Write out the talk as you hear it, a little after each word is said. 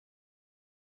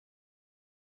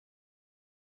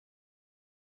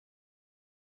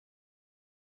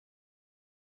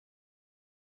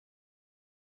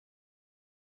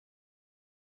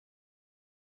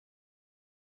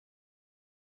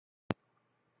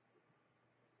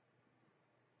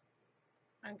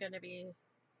I'm going to be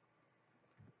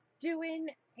doing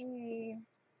a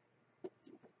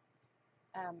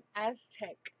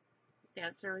Aztec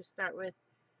Dancer. We start with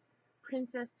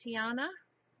Princess Tiana,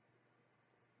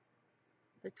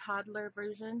 the toddler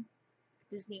version,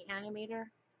 Disney Animator.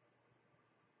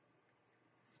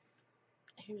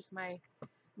 Here's my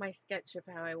sketch of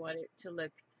how I want it to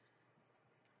look.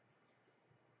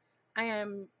 I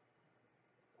am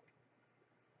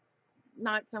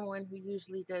not someone who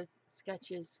usually does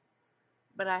sketches,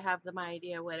 but I have my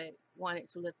idea what I want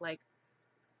it to look like.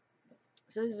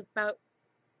 So this is about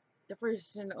the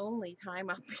first and only time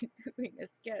I'll be doing a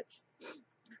sketch,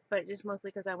 but just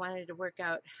mostly because I wanted to work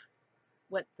out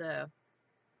what the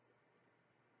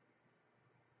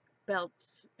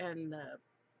belts and the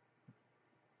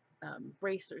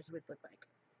bracers would look like.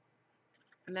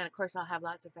 And then of course I'll have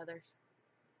lots of feathers.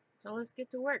 So let's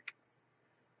get to work.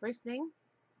 First thing,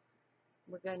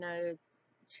 we're gonna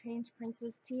change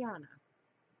Princess Tiana.